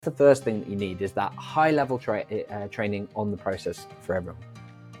The first thing that you need is that high-level training on the process for everyone.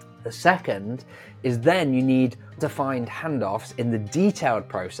 The second is then you need defined handoffs in the detailed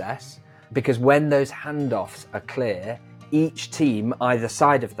process, because when those handoffs are clear, each team either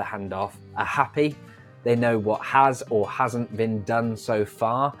side of the handoff are happy, they know what has or hasn't been done so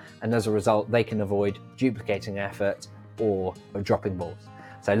far, and as a result they can avoid duplicating effort or dropping balls.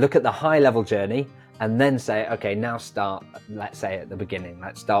 So look at the high-level journey and then say, okay, now start, let's say at the beginning.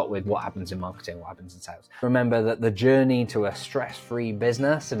 Let's start with what happens in marketing, what happens in sales. Remember that the journey to a stress-free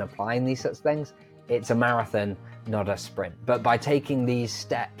business and applying these sorts of things, it's a marathon, not a sprint. But by taking these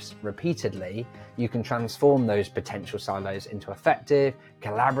steps repeatedly, you can transform those potential silos into effective,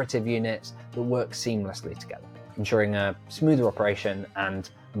 collaborative units that work seamlessly together, ensuring a smoother operation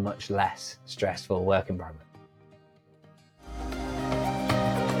and a much less stressful work environment.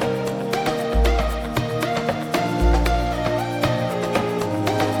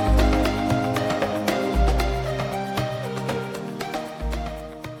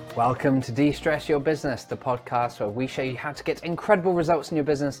 Welcome to De-Stress Your Business, the podcast where we show you how to get incredible results in your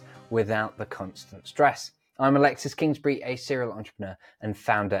business without the constant stress. I'm Alexis Kingsbury, a serial entrepreneur and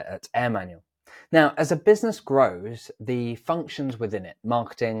founder at Air Manual. Now, as a business grows, the functions within it,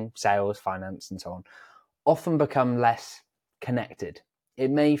 marketing, sales, finance, and so on, often become less connected.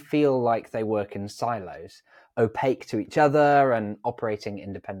 It may feel like they work in silos, opaque to each other and operating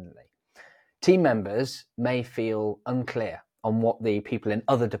independently. Team members may feel unclear on what the people in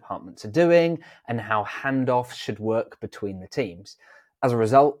other departments are doing and how handoffs should work between the teams. As a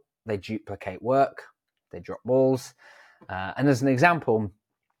result, they duplicate work, they drop balls. And as an example,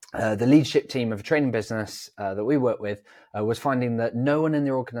 the leadership team of a training business that we work with was finding that no one in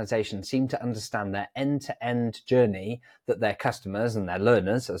their organization seemed to understand their end-to-end journey that their customers and their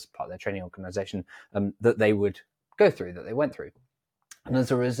learners, as part of their training organization, that they would go through, that they went through. And as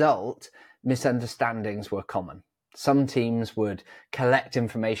a result, misunderstandings were common. Some teams would collect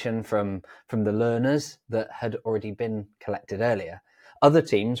information from the learners that had already been collected earlier. Other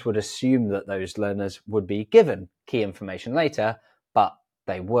teams would assume that those learners would be given key information later, but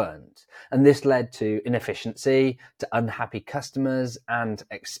they weren't. And this led to inefficiency, to unhappy customers, and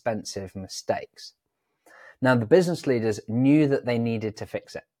expensive mistakes. Now, the business leaders knew that they needed to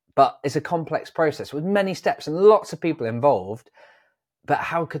fix it, but it's a complex process with many steps and lots of people involved. But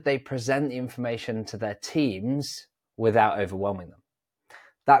how could they present the information to their teams without overwhelming them?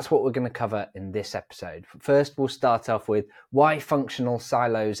 That's what we're going to cover in this episode. First, we'll start off with why functional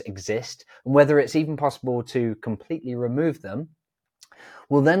silos exist and whether it's even possible to completely remove them.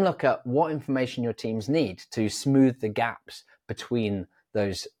 We'll then look at what information your teams need to smooth the gaps between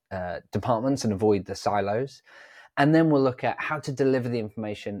those departments and avoid the silos. And then we'll look at how to deliver the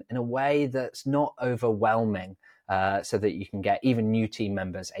information in a way that's not overwhelming, so that you can get even new team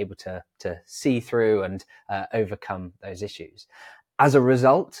members able to see through and overcome those issues. As a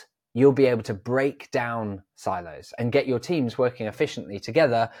result, you'll be able to break down silos and get your teams working efficiently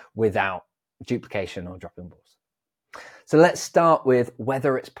together without duplication or dropping balls. So let's start with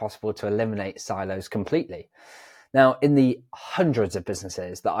whether it's possible to eliminate silos completely. Now, in the hundreds of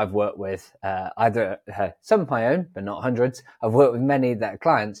businesses that I've worked with, either some of my own, but not hundreds, I've worked with many that are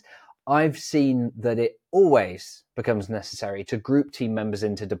clients, I've seen that it always becomes necessary to group team members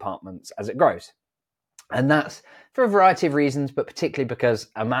into departments as it grows. And that's for a variety of reasons, but particularly because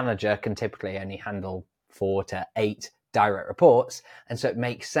a manager can typically only handle 4 to 8 direct reports. And so it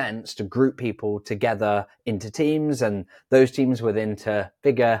makes sense to group people together into teams and those teams within to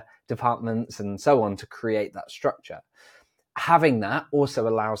bigger departments and so on to create that structure. Having that also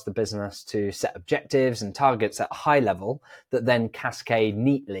allows the business to set objectives and targets at a high level that then cascade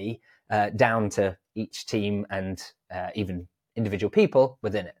neatly down to each team and even individual people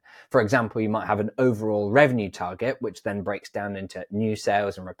within it. For example, you might have an overall revenue target, which then breaks down into new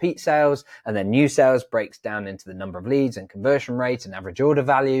sales and repeat sales, and then new sales breaks down into the number of leads and conversion rate and average order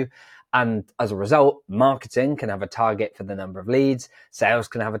value. And as a result, marketing can have a target for the number of leads, sales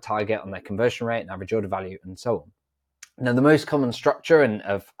can have a target on their conversion rate and average order value, and so on. Now, the most common structure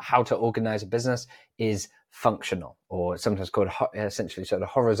of how to organize a business is functional, or sometimes called essentially sort of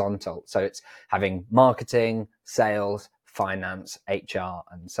horizontal. So it's having marketing, sales, finance, HR,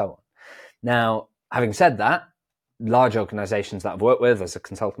 and so on. Now, having said that, large organizations that I've worked with as a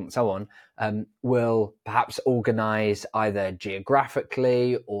consultant and so on will perhaps organize either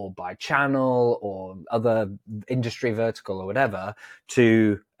geographically or by channel or other industry vertical or whatever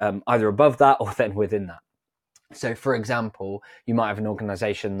to either above that or then within that. So, for example, you might have an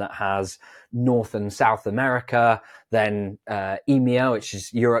organization that has North and South America, then EMEA, which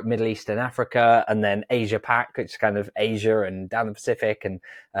is Europe, Middle East, and Africa, and then Asia Pac, which is kind of Asia and down the Pacific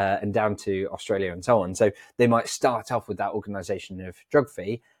and down to Australia and so on. So they might start off with that organization of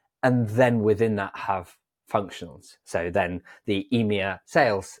geography, and then within that have functionals. So then the EMEA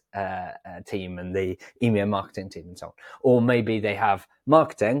sales team and the EMEA marketing team and so on. Or maybe they have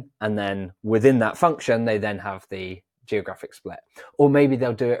marketing, and then within that function, they then have the geographic split. Or maybe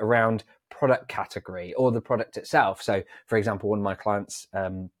they'll do it around product category or the product itself. So, for example, one of my clients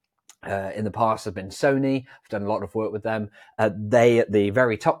in the past have been Sony. I've done a lot of work with them. They, at the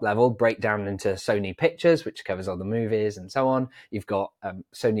very top level, break down into Sony Pictures, which covers all the movies and so on. You've got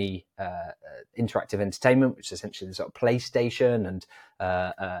Sony Interactive Entertainment, which is essentially the sort of PlayStation and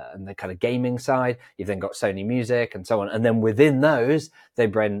the kind of gaming side. You've then got Sony Music and so on. And then within those, they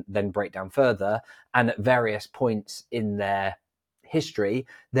then break down further. And at various points in their history,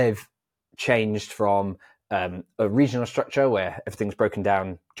 they've changed from a regional structure where everything's broken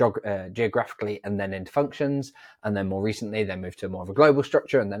down geographically and then into functions. And then more recently, they moved to more of a global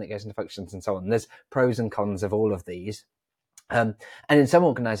structure and then it goes into functions and so on. There's pros and cons of all of these. And in some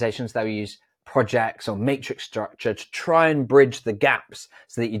organizations, they'll use projects or matrix structure to try and bridge the gaps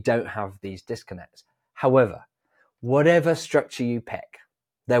so that you don't have these disconnects. However, whatever structure you pick,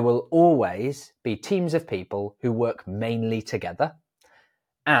 there will always be teams of people who work mainly together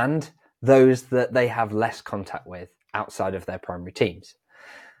and those that they have less contact with outside of their primary teams.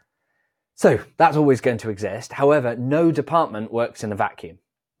 So that's always going to exist. However, no department works in a vacuum.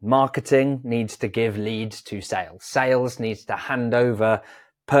 Marketing needs to give leads to sales. Sales needs to hand over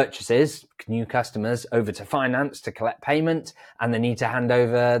purchases, new customers, over to finance to collect payment, and they need to hand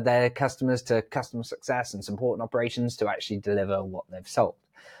over their customers to customer success and support and operations to actually deliver what they've sold.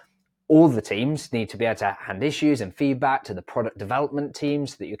 All the teams need to be able to hand issues and feedback to the product development team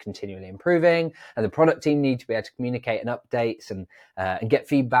so that you're continually improving. And the product team need to be able to communicate and updates and get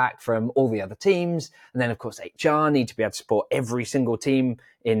feedback from all the other teams. And then, of course, HR need to be able to support every single team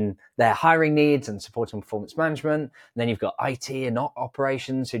in their hiring needs and supporting performance management. And then you've got IT and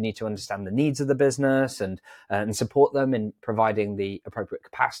operations who need to understand the needs of the business and support them in providing the appropriate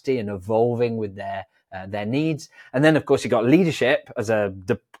capacity and evolving with their needs. And then, of course, you've got leadership as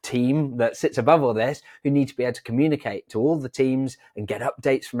the team that sits above all this who need to be able to communicate to all the teams and get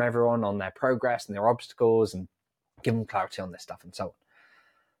updates from everyone on their progress and their obstacles and give them clarity on this stuff and so on.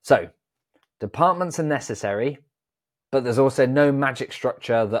 So departments are necessary, but there's also no magic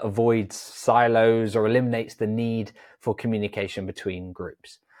structure that avoids silos or eliminates the need for communication between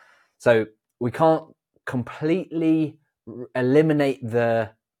groups. So we can't completely eliminate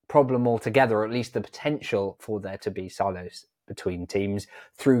the problem altogether, or at least the potential for there to be silos between teams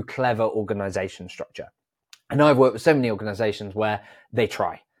through clever organization structure. And I've worked with so many organizations where they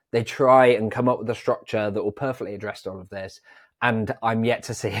try and come up with a structure that will perfectly address all of this. And I'm yet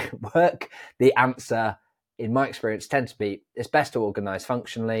to see it work. The answer, in my experience, tends to be it's best to organize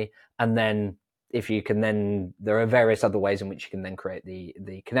functionally. And then if you can, then there are various other ways in which you can then create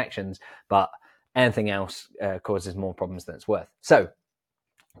the connections. But anything else causes more problems than it's worth. So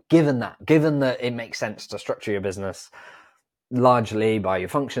given that it makes sense to structure your business largely by your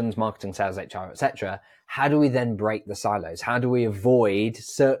functions, marketing, sales, HR, etc., how do we then break the silos? How do we avoid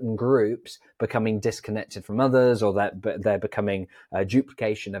certain groups becoming disconnected from others, or that they're becoming a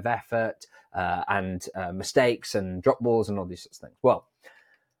duplication of effort and mistakes and drop balls and all these sorts of things? Well,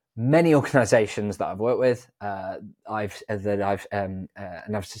 many organizations that I've worked with, I've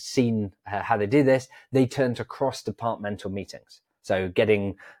seen how they do this. They turn to cross-departmental meetings. So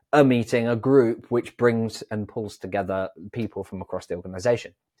getting a meeting, a group, which brings and pulls together people from across the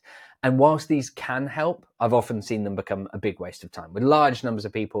organization. And whilst these can help, I've often seen them become a big waste of time, with large numbers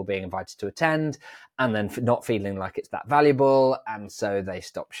of people being invited to attend and then not feeling like it's that valuable, and so they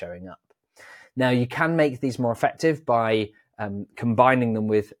stop showing up. Now, you can make these more effective by combining them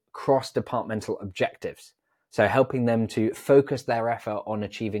with cross-departmental objectives. So helping them to focus their effort on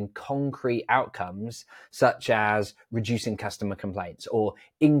achieving concrete outcomes, such as reducing customer complaints or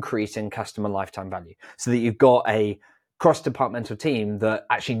increasing customer lifetime value, so that you've got a cross-departmental team that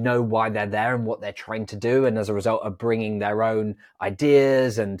actually know why they're there and what they're trying to do, and as a result are bringing their own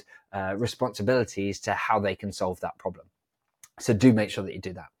ideas and responsibilities to how they can solve that problem. So do make sure that you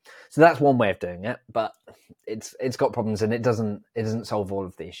do that. So that's one way of doing it, but it's got problems and it doesn't solve all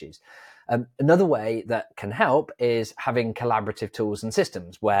of the issues. Another way that can help is having collaborative tools and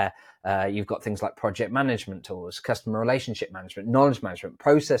systems where you've got things like project management tools, customer relationship management, knowledge management,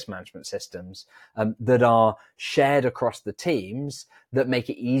 process management systems that are shared across the teams that make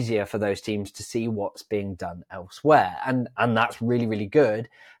it easier for those teams to see what's being done elsewhere. And that's really, really good.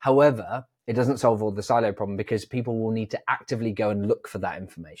 However, it doesn't solve all the silo problem because people will need to actively go and look for that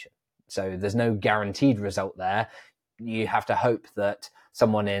information. So there's no guaranteed result there. You have to hope that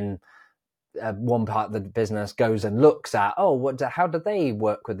someone in one part of the business goes and looks at, how do they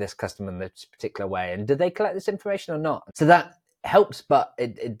work with this customer in this particular way? And do they collect this information or not? So that helps, but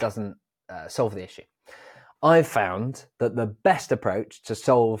it doesn't solve the issue. I've found that the best approach to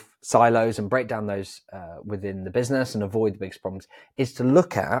solve silos and break down those within the business and avoid the biggest problems is to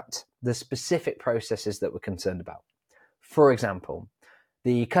look at the specific processes that we're concerned about. For example,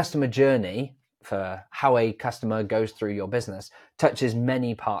 the customer journey for how a customer goes through your business touches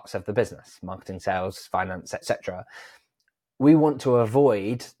many parts of the business: marketing, sales, finance, etc. We want to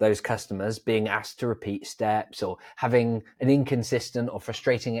avoid those customers being asked to repeat steps or having an inconsistent or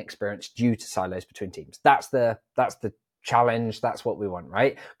frustrating experience due to silos between teams. That's the challenge. That's what we want,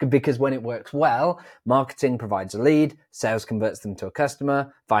 right? Because when it works well, marketing provides a lead, sales converts them to a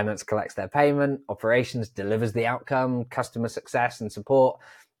customer, finance collects their payment, operations delivers the outcome, customer success and support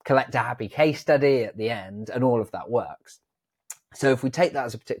collect a happy case study at the end, and all of that works. So if we take that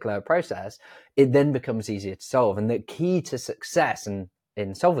as a particular process, it then becomes easier to solve. And the key to success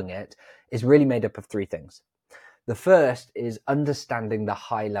in solving it is really made up of three things. The first is understanding the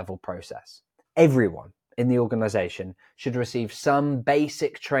high level process. Everyone in the organization should receive some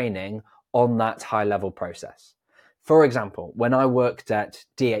basic training on that high level process. For example, when I worked at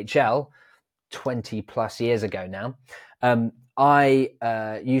DHL 20 plus years ago now,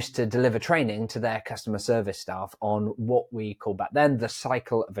 I used to deliver training to their customer service staff on what we called back then the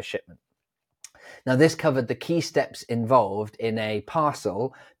cycle of a shipment. Now, this covered the key steps involved in a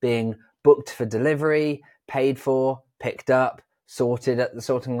parcel being booked for delivery, paid for, picked up, sorted at the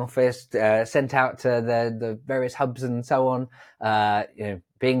sorting office, sent out to the various hubs and so on,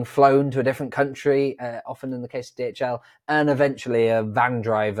 being flown to a different country, often in the case of DHL, and eventually a van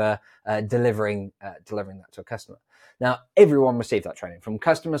driver delivering that to a customer. Now, everyone received that training, from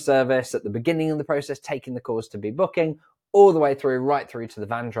customer service at the beginning of the process, taking the calls to be booking, all the way through, right through to the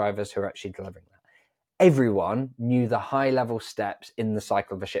van drivers who are actually delivering that. Everyone knew the high-level steps in the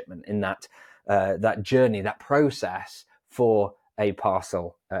cycle of a shipment, in that journey, that process for a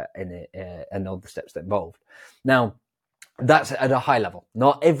parcel and all the steps that involved. Now, that's at a high level.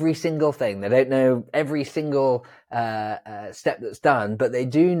 Not every single thing. They don't know every single step that's done, but they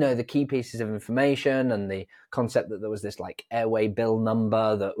do know the key pieces of information and the concept that there was this like airway bill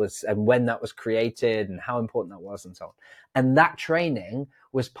number that was, and when that was created and how important that was and so on. And that training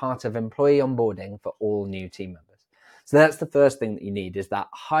was part of employee onboarding for all new team members. So that's the first thing that you need, is that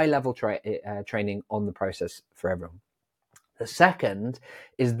high level training on the process for everyone. The second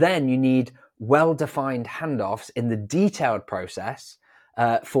is then you need well-defined handoffs in the detailed process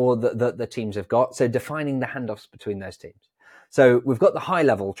for the teams have got. So defining the handoffs between those teams. So we've got the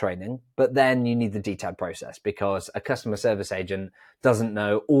high-level training, but then you need the detailed process, because a customer service agent doesn't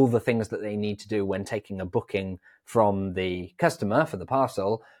know all the things that they need to do when taking a booking from the customer for the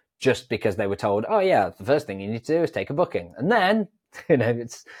parcel, just because they were told, oh yeah, the first thing you need to do is take a booking. And then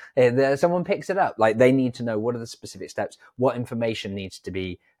someone picks it up. Like, they need to know what are the specific steps, what information needs to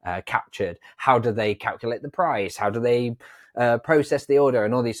be captured, how do they calculate the price, how do they process the order,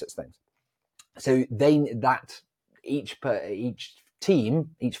 and all these sorts of things. So each team,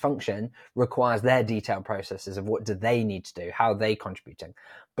 each function requires their detailed processes of what do they need to do, how are they contributing.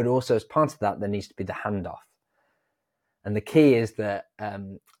 But also, as part of that, there needs to be the handoff. And the key is that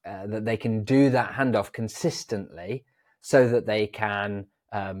that they can do that handoff consistently, so that they can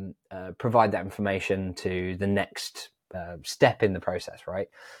provide that information to the next step in the process, right?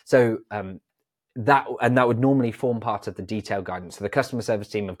 So that would normally form part of the detailed guidance. So the customer service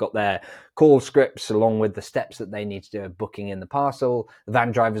team have got their call scripts along with the steps that they need to do of booking in the parcel. The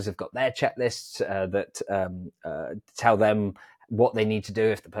van drivers have got their checklists that tell them what they need to do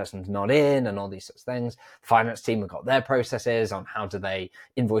if the person's not in, and all these sorts of things. The finance team have got their processes on how do they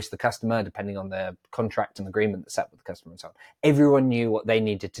invoice the customer depending on the contract and agreement that's set with the customer and so on. Everyone knew what they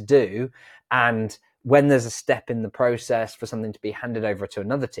needed to do. And when there's a step in the process for something to be handed over to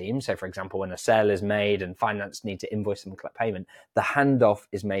another team, so for example, when a sale is made and finance need to invoice and collect payment, the handoff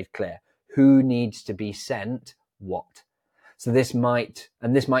is made clear. Who needs to be sent what? So this might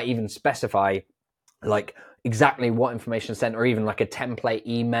even specify like exactly what information sent, or even like a template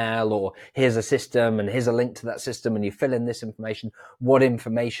email, or here's a system and here's a link to that system and you fill in this information, what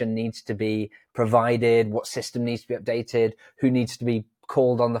information needs to be provided, what system needs to be updated, who needs to be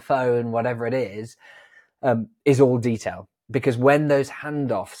called on the phone, whatever it is all detail. Because when those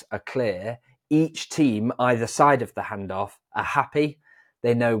handoffs are clear, each team, either side of the handoff, are happy.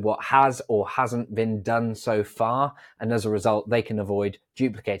 They know what has or hasn't been done so far. And as a result, they can avoid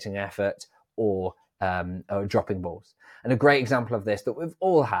duplicating effort or dropping balls. And a great example of this that we've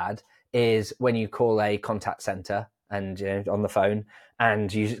all had is when you call a contact center and on the phone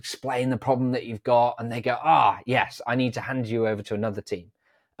and you explain the problem that you've got and they go, yes, I need to hand you over to another team.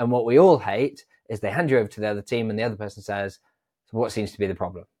 And what we all hate is they hand you over to the other team and the other person says, so what seems to be the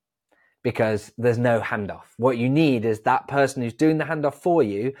problem? Because there's no handoff. What you need is that person who's doing the handoff for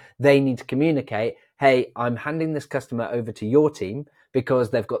you, they need to communicate, hey, I'm handing this customer over to your team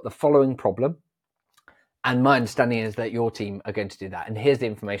because they've got the following problem. And my understanding is that your team are going to do that. And here's the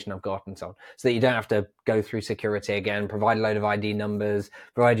information I've got and so on. So that you don't have to go through security again, provide a load of ID numbers,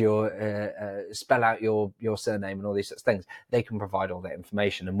 provide spell out your surname and all these sorts of things. They can provide all that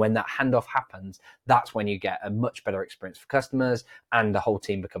information. And when that handoff happens, that's when you get a much better experience for customers and the whole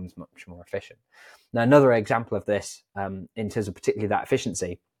team becomes much more efficient. Now, another example of this in terms of particularly that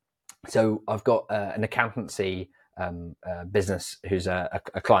efficiency. So I've got an accountancy business who's a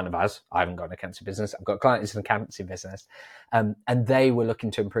client of ours. I haven't got an accountancy business. I've got a client who's an accountancy business. And they were looking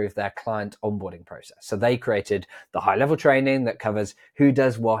to improve their client onboarding process. So they created the high level training that covers who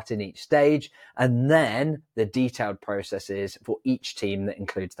does what in each stage, and then the detailed processes for each team that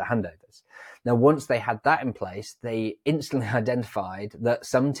includes the handovers. Now, once they had that in place, they instantly identified that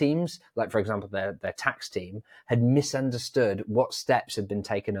some teams, like for example, their tax team, had misunderstood what steps had been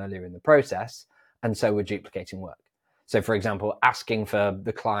taken earlier in the process, and so were duplicating work. So, for example, asking for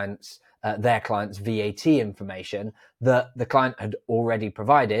the their client's VAT information that the client had already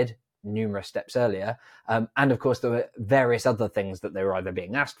provided numerous steps earlier, and of course there were various other things that they were either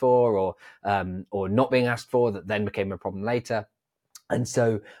being asked for or not being asked for that then became a problem later. And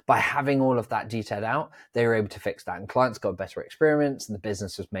so by having all of that detailed out, they were able to fix that, and clients got a better experience and the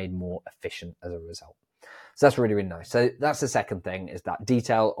business was made more efficient as a result. So that's really, really nice. So that's the second thing, is that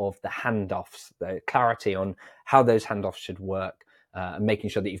detail of the handoffs, the clarity on how those handoffs should work, and making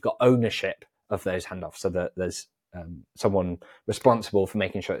sure that you've got ownership of those handoffs so that there's someone responsible for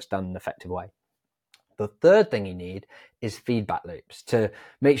making sure it's done in an effective way. The third thing you need is feedback loops to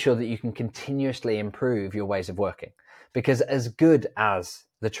make sure that you can continuously improve your ways of working. Because as good as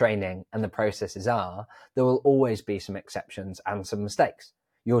the training and the processes are, there will always be some exceptions and some mistakes.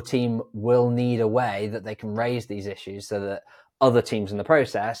 Your team will need a way that they can raise these issues so that other teams in the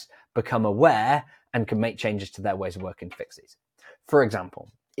process become aware and can make changes to their ways of working to fix these. For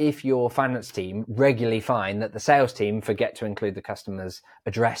example, if your finance team regularly find that the sales team forget to include the customer's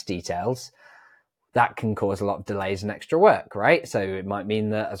address details, that can cause a lot of delays and extra work, right? So it might mean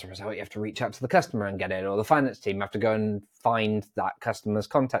that as a result, you have to reach out to the customer and get it, or the finance team have to go and find that customer's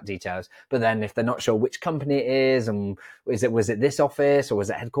contact details. But then if they're not sure which company it is, and was it this office or was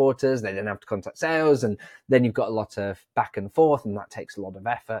it headquarters, they then have to contact sales, and then you've got a lot of back and forth, and that takes a lot of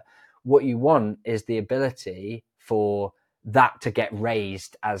effort. What you want is the ability for that to get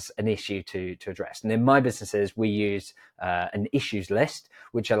raised as an issue to address. And in my businesses, we use an issues list,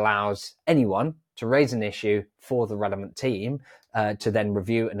 which allows anyone to raise an issue for the relevant team to then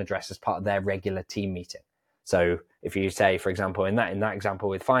review and address as part of their regular team meeting. So if you say, for example, in that example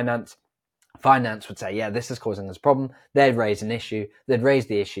with finance would say, yeah, this is causing us a problem. They'd raise an issue. They'd raise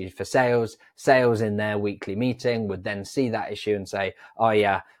the issue for sales. Sales in their weekly meeting would then see that issue and say, oh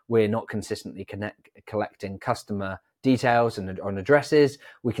yeah, we're not consistently collecting customer details and on addresses.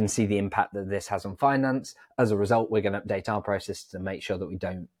 We can see the impact that this has on finance. As a result, we're going to update our process to make sure that we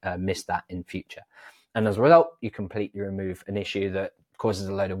don't miss that in future. And as a result, you completely remove an issue that causes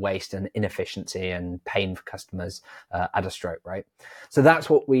a load of waste and inefficiency and pain for customers at a stroke, right? So that's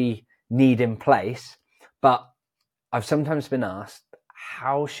what we need in place. But I've sometimes been asked,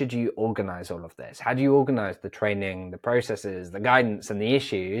 how should you organize all of this? How do you organize the training, the processes, the guidance, and the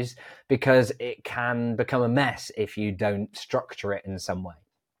issues? Because it can become a mess if you don't structure it in some way.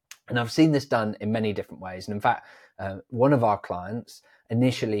 And I've seen this done in many different ways. And in fact, one of our clients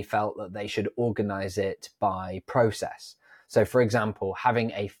initially felt that they should organize it by process. So for example,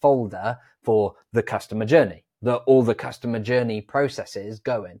 having a folder for the customer journey, that all the customer journey processes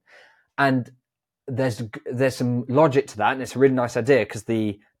go in. And there's some logic to that, and it's a really nice idea because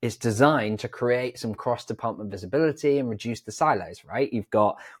it's designed to create some cross-department visibility and reduce the silos, right? You've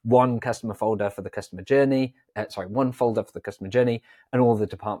got one folder for the customer journey, and all the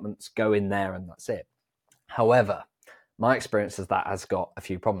departments go in there, and that's it. However, my experience is that has got a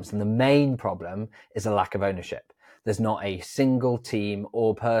few problems. And the main problem is a lack of ownership. There's not a single team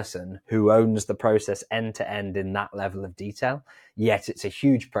or person who owns the process end to end in that level of detail. Yet it's a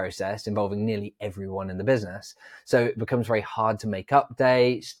huge process involving nearly everyone in the business. So it becomes very hard to make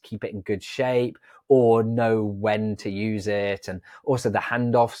updates, keep it in good shape, or know when to use it. And also the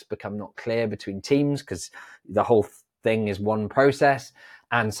handoffs become not clear between teams because the whole thing is one process.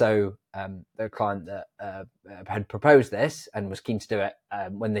 And so the client that had proposed this and was keen to do it,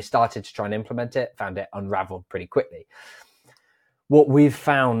 when they started to try and implement it, found it unraveled pretty quickly. What we've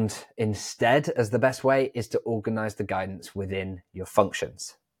found instead as the best way is to organize the guidance within your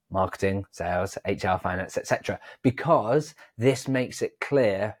functions: marketing, sales, HR, finance, etc., because this makes it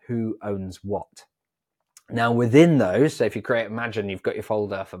clear who owns what. Now, within those, so if you imagine you've got your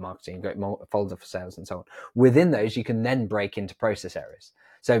folder for marketing, you've got your folder for sales and so on. Within those, you can then break into process areas.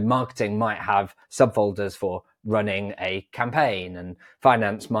 So marketing might have subfolders for running a campaign, and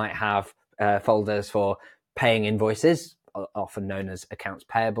finance might have folders for paying invoices, often known as accounts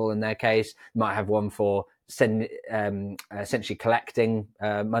payable in their case. Might have one for essentially collecting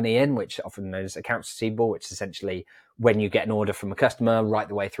money in, which often known as accounts receivable, which is essentially when you get an order from a customer right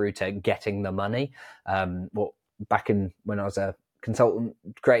the way through to getting the money. Back in when I was a consultant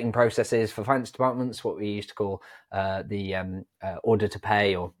creating processes for finance departments, what we used to call the order to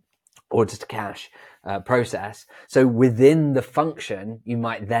pay or order to cash process. So within the function, you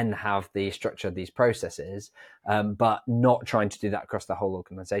might then have the structure of these processes, but not trying to do that across the whole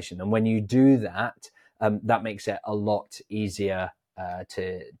organization. And when you do that, that makes it a lot easier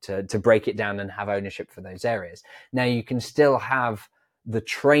to break it down and have ownership for those areas. Now, you can still have the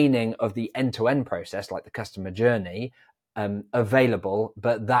training of the end-to-end process, like the customer journey, available,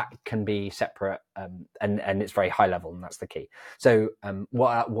 but that can be separate, and it's very high level, and that's the key. So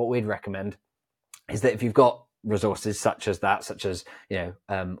what we'd recommend is that if you've got resources such as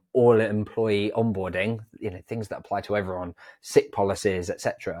all employee onboarding, things that apply to everyone, sick policies,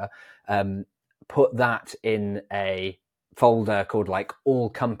 etc., put that in a folder called like all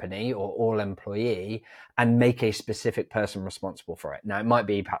company or all employee, and make a specific person responsible for it. Now, it might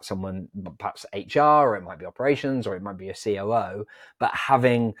be perhaps HR, or it might be operations, or it might be a COO, but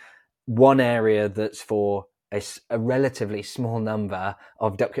having one area that's for a relatively small number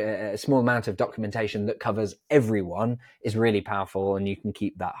of a small amount of documentation that covers everyone is really powerful, and you can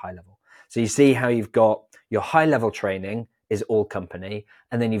keep that high level. So you see how you've got your high level training is all company,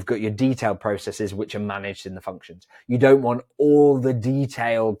 and then you've got your detailed processes which are managed in the functions. You don't want all the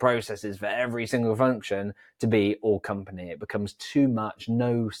detailed processes for every single function to be all company. It becomes too much.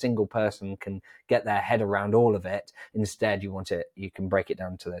 No single person can get their head around all of it. Instead, you can break it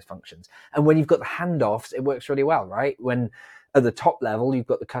down to those functions. And when you've got the handoffs, it works really well, right? When at the top level, you've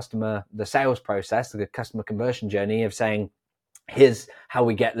got the sales process, the customer conversion journey of saying, here's how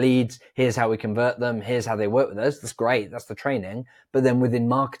we get leads, here's how we convert them, here's how they work with us. That's great. That's the training. But then within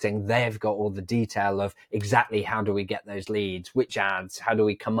marketing, they've got all the detail of exactly how do we get those leads, which ads, how do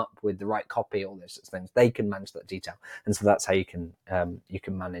we come up with the right copy, all those sorts of things. They can manage that detail. And so that's how you can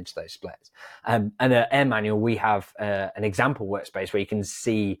manage those splits. And at Air Manual, we have an example workspace where you can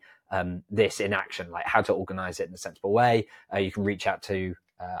see this in action, like how to organize it in a sensible way. You can reach out to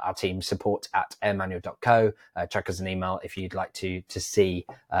our team, support@airmanual.co. Check us an email if you'd like to see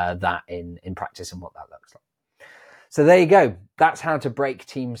that in practice and what that looks like. So there you go. That's how to break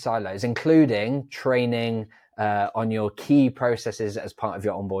team silos, including training on your key processes as part of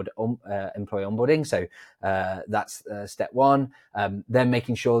your employee onboarding. So that's step one. Then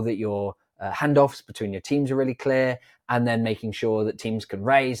making sure that your handoffs between your teams are really clear, and then making sure that teams can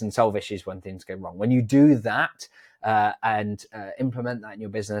raise and solve issues when things go wrong. When you do that, and implement that in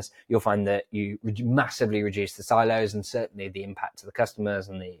your business, you'll find that you massively reduce the silos and certainly the impact to the customers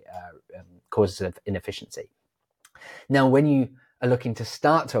and the causes of inefficiency. Now, when you are looking to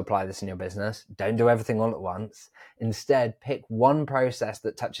start to apply this in your business, don't do everything all at once. Instead, pick one process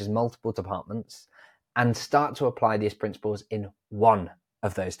that touches multiple departments and start to apply these principles in one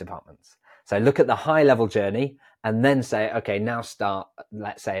of those departments. So look at the high level journey and then say, okay, now start,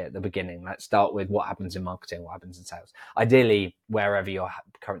 let's say at the beginning, let's start with what happens in marketing, what happens in sales, ideally wherever you're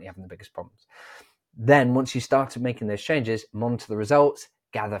currently having the biggest problems. Then once you started making those changes, monitor the results,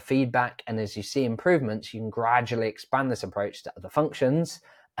 gather feedback, and as you see improvements, you can gradually expand this approach to other functions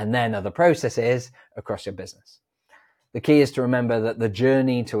and then other processes across your business. The key is to remember that the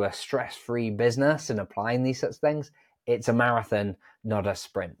journey to a stress-free business and applying these sorts of things, it's a marathon, not a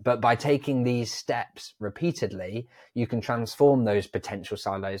sprint. But by taking these steps repeatedly, you can transform those potential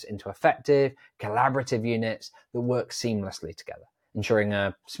silos into effective, collaborative units that work seamlessly together. ensuring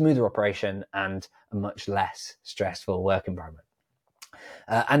a smoother operation and a much less stressful work environment.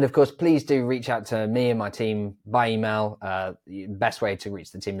 And of course, please do reach out to me and my team by email. The best way to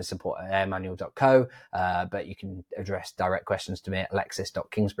reach the team is support@airmanual.co, but you can address direct questions to me at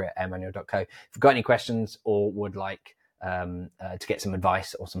alexis.kingsbury@airmanual.co. If you've got any questions or would like to get some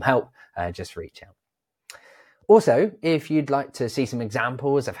advice or some help, just reach out. Also, if you'd like to see some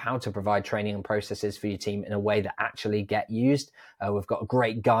examples of how to provide training and processes for your team in a way that actually get used, we've got a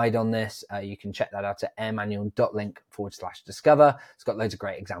great guide on this. You can check that out at airmanual.link/discover. It's got loads of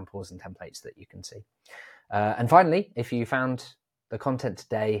great examples and templates that you can see. And finally, if you found the content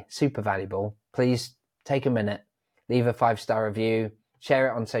today super valuable, please take a minute, leave a 5-star review, share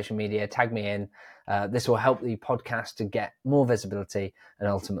it on social media, tag me in. This will help the podcast to get more visibility and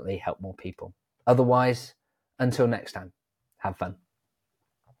ultimately help more people. Otherwise, until next time, have fun.